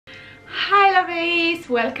ladies,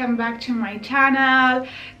 welcome back to my channel.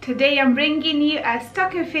 Today I'm bringing you a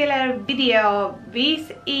stocking filler video.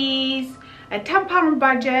 This is a £10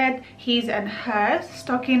 budget, his and her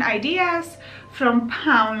stocking ideas from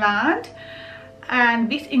Poundland, and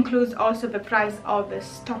this includes also the price of the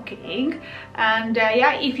stocking. And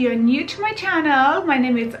yeah, if you're new to my channel, my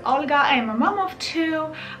name is Olga. I am a mom of two.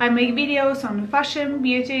 I make videos on fashion,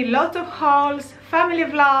 beauty, lots of hauls, family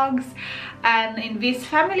vlogs, and in this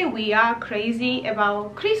family we are crazy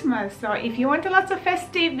about Christmas. So if you want lots of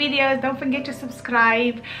festive videos, don't forget to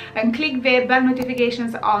subscribe and click the bell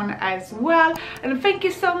notifications on as well. And thank you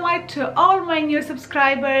so much to all my new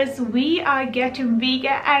subscribers. We are getting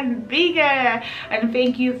bigger and bigger, and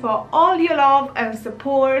thank you for all your love and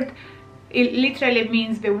support. It literally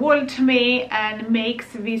means the world to me and makes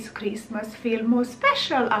this Christmas feel more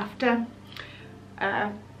special after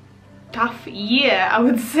tough year. I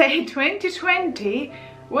would say 2020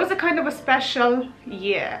 was a kind of a special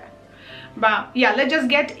year. But yeah, let's just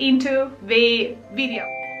get into the video.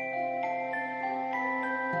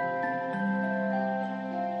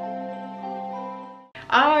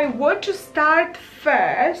 I want to start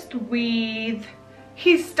first with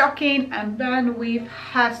his stocking and then with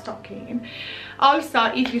her stocking. Also,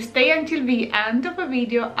 if you stay until the end of the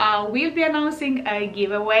video, I will be announcing a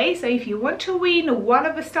giveaway. So if you want to win one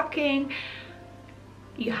of the stocking,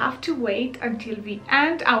 you have to wait until the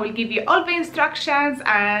end. I will give you all the instructions,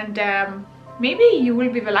 and maybe you will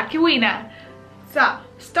be the lucky winner. So,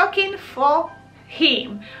 stocking for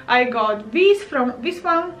him. I got this from this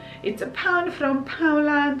one. It's £1 from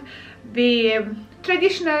Poundland. The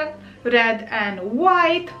traditional red and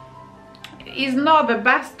white is not the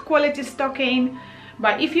best quality stocking,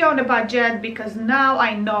 but if you're on a budget, because now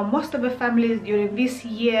I know most of the families during this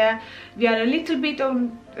year we are a little bit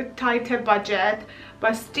on a tighter budget,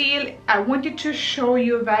 but still I wanted to show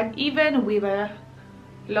you that even with a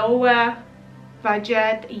lower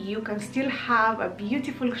budget you can still have a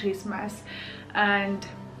beautiful Christmas. And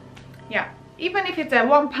yeah, even if it's a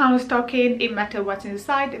 £1 stocking, it matters what's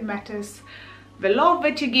inside, it matters the love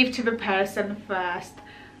that you give to the person first.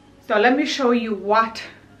 So let me show you what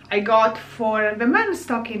I got for the men's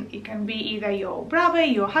stocking. It can be either your brother,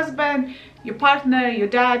 your husband, your partner, your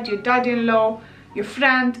dad, your dad-in-law, your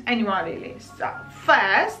friend, anyone really. So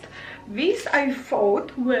first, these I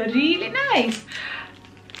thought were really nice.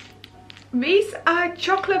 These are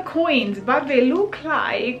chocolate coins, but they look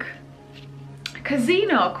like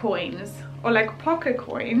casino coins or like poker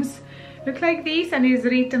coins. Look like this, and it's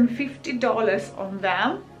written $50 on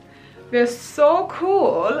them. They're so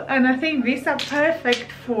cool, and I think these are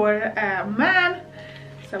perfect for a man.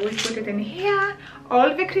 So we put it in here.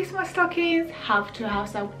 All the Christmas stockings have to have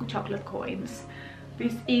some chocolate coins.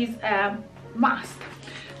 This is a must.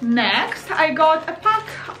 Next, I got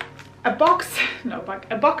a box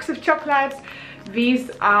of chocolates.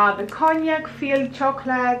 These are the cognac filled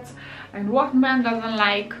chocolates, and what man doesn't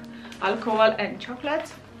like alcohol and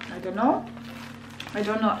chocolate? I don't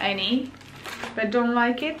know any that don't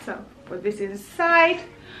like it. So put this inside.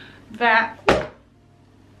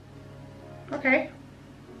 Okay.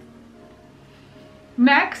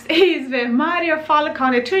 Next is the Mario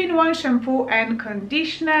Falcone 2-in-1 shampoo and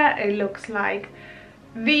conditioner. It looks like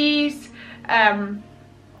this. I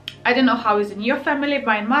don't know how it's in your family,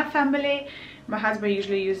 but in my family, my husband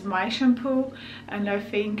usually uses my shampoo, and I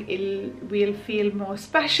think it will feel more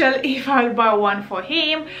special if I'll buy one for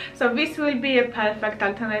him. So this will be a perfect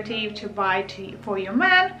alternative to buy for your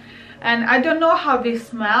man. And I don't know how they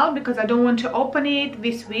smell because I don't want to open it.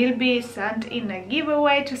 This will be sent in a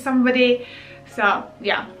giveaway to somebody. So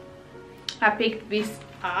yeah, I picked this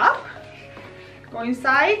up. Go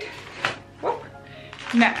inside. Whoop.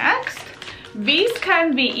 Next, this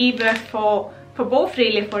can be either for both,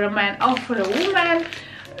 really, for a man or for a woman.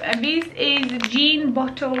 This is gin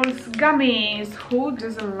bottles gummies. Who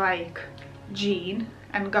doesn't like gin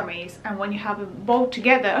and gummies? And when you have them both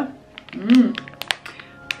together,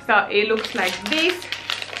 so it looks like this.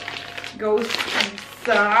 Goes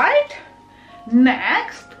inside.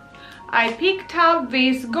 Next, I picked up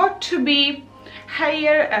this got to be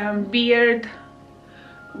hair and beard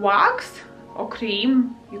wax or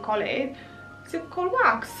cream, you call it. Is it called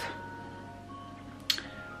wax?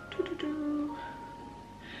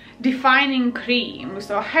 Defining cream.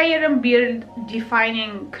 So hair and beard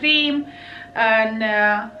defining cream, and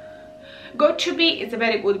got to be is a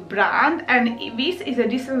very good brand, and this is a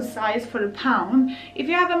decent size for £1. If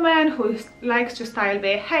you have a man who likes to style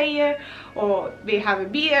their hair or they have a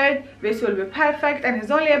beard, this will be perfect, and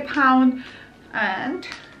it's only £1 and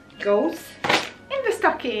goes in the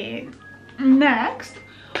stocking. Next,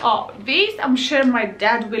 Oh, this I'm sure my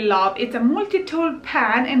dad will love. It's a multi-tool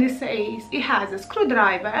pen, and it says it has a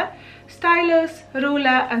screwdriver, stylus,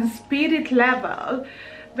 ruler and spirit level.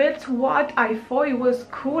 That's what I thought it was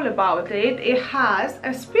cool about it. It has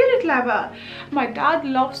a spirit level. My dad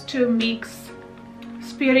loves to mix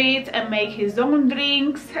spirits and make his own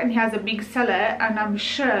drinks, and he has a big cellar, and I'm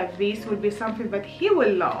sure this will be something that he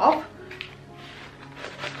will love.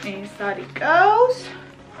 Inside it goes.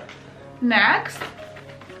 Next,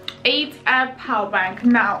 it's a power bank.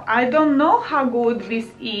 Now I don't know how good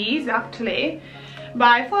this is actually, but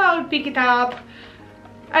I thought I'll pick it up.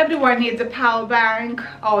 Everyone needs a power bank,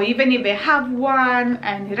 or even if they have one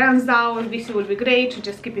and it runs out, this will be great to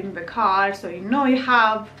just keep in the car, so you know you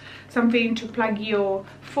have something to plug your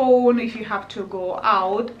phone if you have to go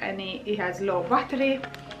out and it has low battery.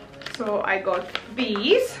 So I got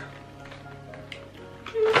these.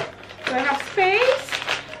 So I have space.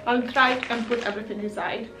 I'll try and put everything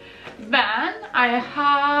inside. Then I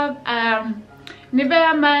have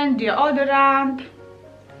Nivea Men deodorant.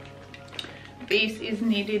 This is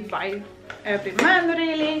needed by every man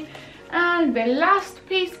really. And the last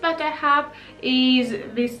piece that I have is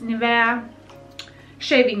this Nivea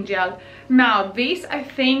shaving gel. Now this, I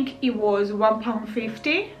think it was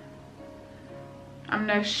 £1.50. I'm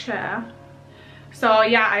not sure. So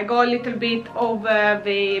yeah, I got a little bit over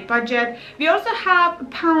the budget. We also have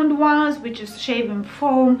pound ones, which is shaving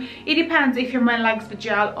foam. It depends if your man likes the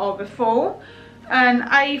gel or the foam. And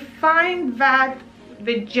I find that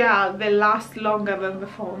the gel will last longer than the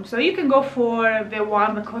foam, so you can go for the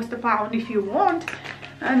one that costs £1 if you want.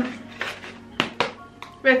 And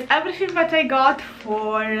that's everything that I got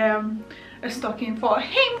for a stocking for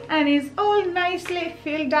him, and it's all nicely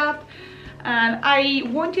filled up. And I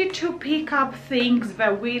wanted to pick up things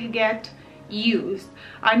that will get used.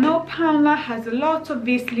 I know Poundland has lots of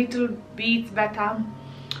these little bits that are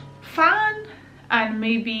fun and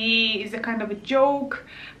maybe is a kind of a joke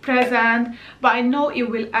present, but I know it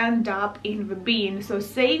will end up in the bin. So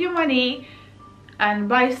save your money and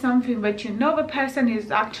buy something that you know the person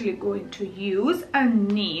is actually going to use and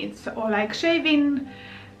needs, or like shaving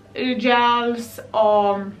gels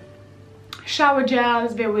or shower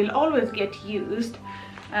gels. They will always get used.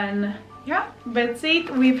 And yeah, that's it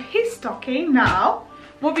with his stocking. Now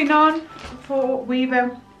moving on with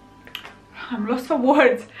I'm lost for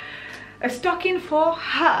words. A stocking for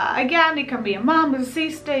her. Again, it can be a mom, a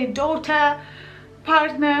sister, a daughter,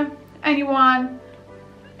 partner, anyone,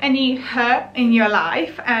 any her in your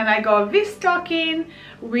life. And I got this stocking,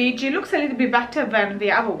 which it looks a little bit better than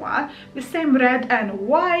the other one. The same red and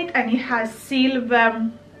white, and it has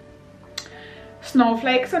silver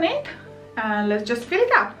snowflakes on it. And let's just fill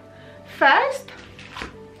it up. First,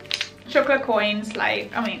 chocolate coins.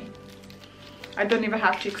 Like, I mean, I don't even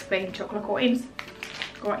have to explain chocolate coins.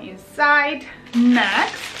 Go inside.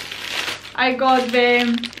 Next, I got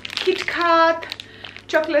the Kit Kat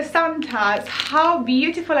chocolate Santas. How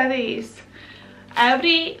beautiful are these?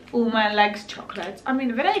 Every woman likes chocolates. I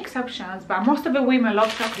mean, there are exceptions, but most of the women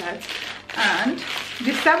love chocolates. And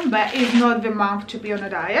December is not the month to be on a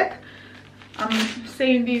diet. I'm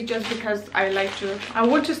saying this just because I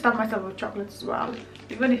want to start myself with chocolates as well.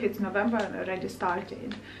 Even if it's November and I already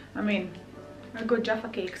started. I mean, I got Jaffa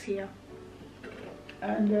cakes here.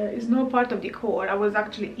 And it's no part of decor. I was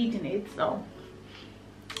actually eating it, so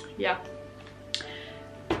yeah.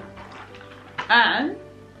 And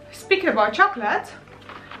speaking about chocolate,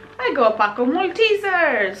 I got a pack of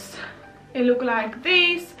Maltesers. It look like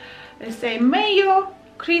this. They say mayo,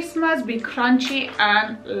 Christmas, be crunchy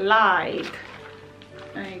and light.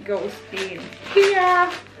 And it goes in here.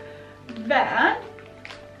 Then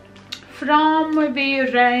from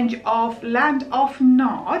the range of Land of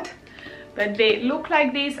Nod, but they look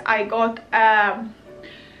like this, I got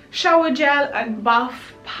shower gel and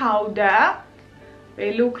bath powder.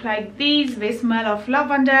 They look like these. They smell of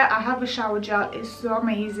lavender. I have a shower gel, it's so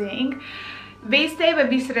amazing. They say that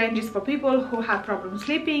this range is for people who have problems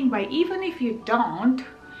sleeping, but even if you don't,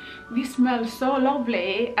 this smells so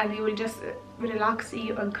lovely and it will just relax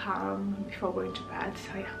you and calm before going to bed.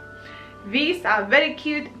 So yeah, these are very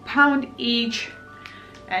cute, £1 each,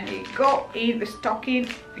 and they go in the stocking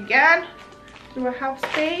again. Do I have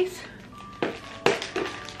space?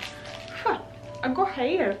 Huh, I got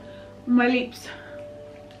hair on my lips.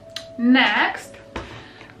 Next,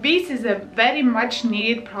 this is a very much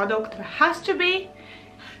needed product that has to be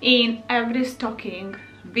in every stocking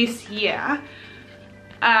this year,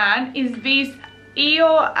 and is this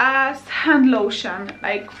EOS hand lotion.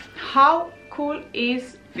 Like, how cool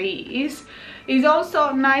is this? It's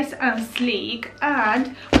also nice and sleek,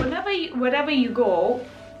 and wherever you go,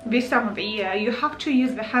 this time of the year, you have to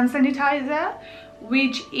use the hand sanitizer,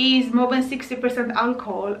 which is more than 60%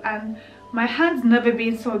 alcohol, and my hands never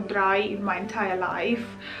been so dry in my entire life,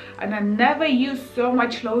 and I never used so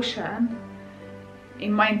much lotion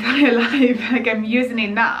in my entire life like I'm using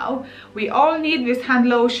it now. We all need this hand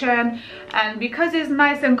lotion, and because it's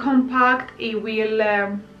nice and compact, it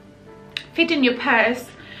will fit in your purse,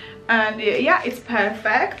 and yeah, it's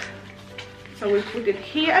perfect. So we put it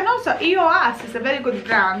here. And also EOS is a very good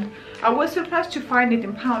brand. I was surprised to find it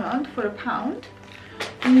in Poundland for £1.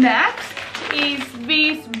 Next is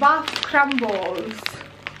these bath crumbles.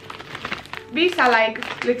 These are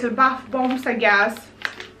like little bath bombs, I guess.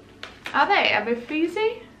 Are they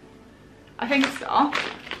fizzy? I think so.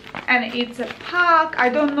 And it's a pack. I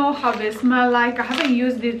don't know how they smell like. I haven't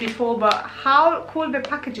used this before, but how cool the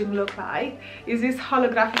packaging look like is this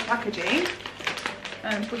holographic packaging.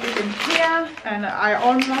 And put it in here, and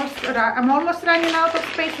I'm almost running out of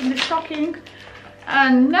space in the stocking.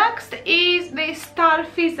 And next is the Star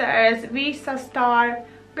Fizzers. These are Star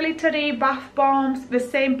glittery bath bombs. The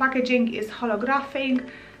same packaging is holographic.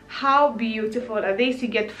 How beautiful are these? You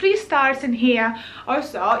get 3 stars in here.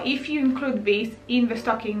 Also, if you include these in the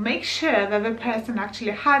stocking, make sure that the person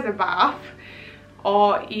actually has a bath,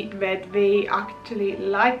 or that they actually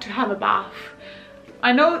like to have a bath.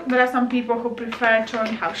 I know there are some people who prefer to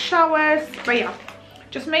only have showers, but yeah,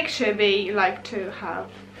 just make sure they like to have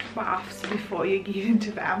baths before you give it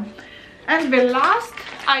to them. And the last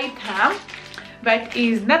item that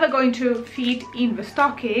is never going to fit in the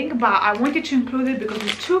stocking, but I wanted to include it because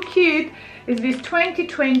it's too cute, is this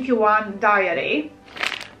 2021 diary.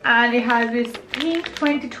 And it has this pink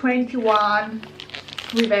 2021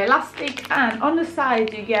 with elastic, and on the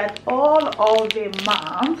side you get all of the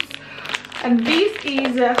months. And this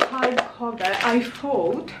is a hardcover. I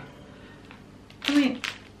thought, I mean,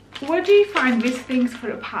 where do you find these things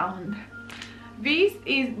for £1? This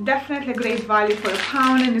is definitely a great value for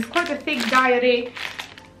 £1, and it's quite a thick diary.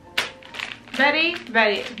 Very,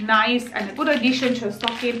 very nice and a good addition to a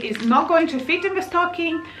stocking. It's not going to fit in the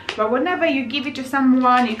stocking, but whenever you give it to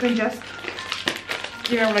someone, you can just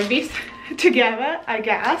give them like this together, I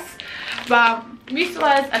guess. But this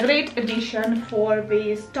was a great addition for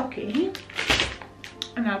the stocking,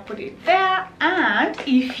 and I'll put it there. And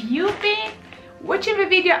if you've been watching the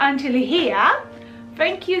video until here,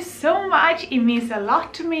 thank you so much. It means a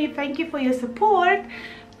lot to me. Thank you for your support.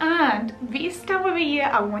 And this time of the year,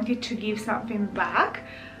 I wanted to give something back,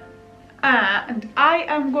 and I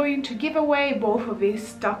am going to give away both of these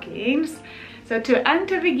stockings. So to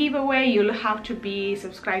enter the giveaway, you'll have to be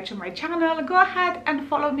subscribed to my channel. Go ahead and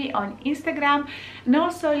follow me on Instagram, and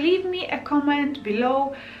also leave me a comment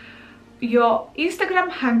below your Instagram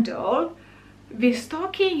handle, the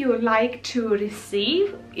stocking you would like to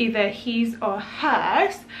receive, either his or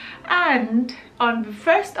hers. And on the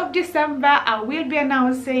 1st of December, I will be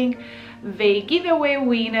announcing the giveaway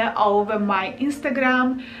winner over my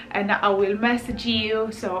Instagram, and I will message you,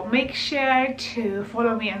 so make sure to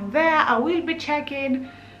follow me on there. I will be checking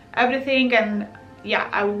everything, and yeah,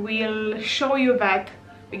 I will show you that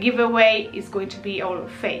the giveaway is going to be all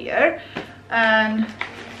fair. And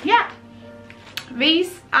yeah,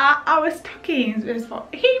 these are our stockings. There's for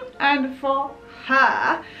him and for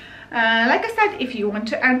her. Like I said, if you want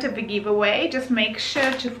to enter the giveaway, just make sure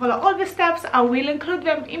to follow all the steps. I will include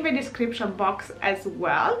them in the description box as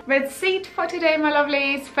well. That's it for today, my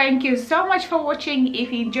lovelies. Thank you so much for watching.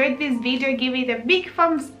 If you enjoyed this video, give it a big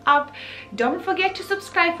thumbs up. Don't forget to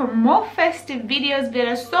subscribe for more festive videos. There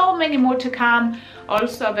are so many more to come.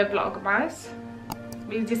 Also the vlogmas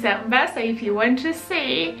with December, so if you want to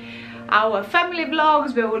see our family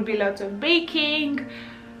vlogs, there will be lots of baking.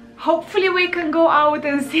 Hopefully we can go out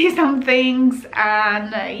and see some things.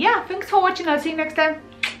 And yeah, thanks for watching. I'll see you next time.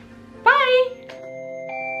 Bye.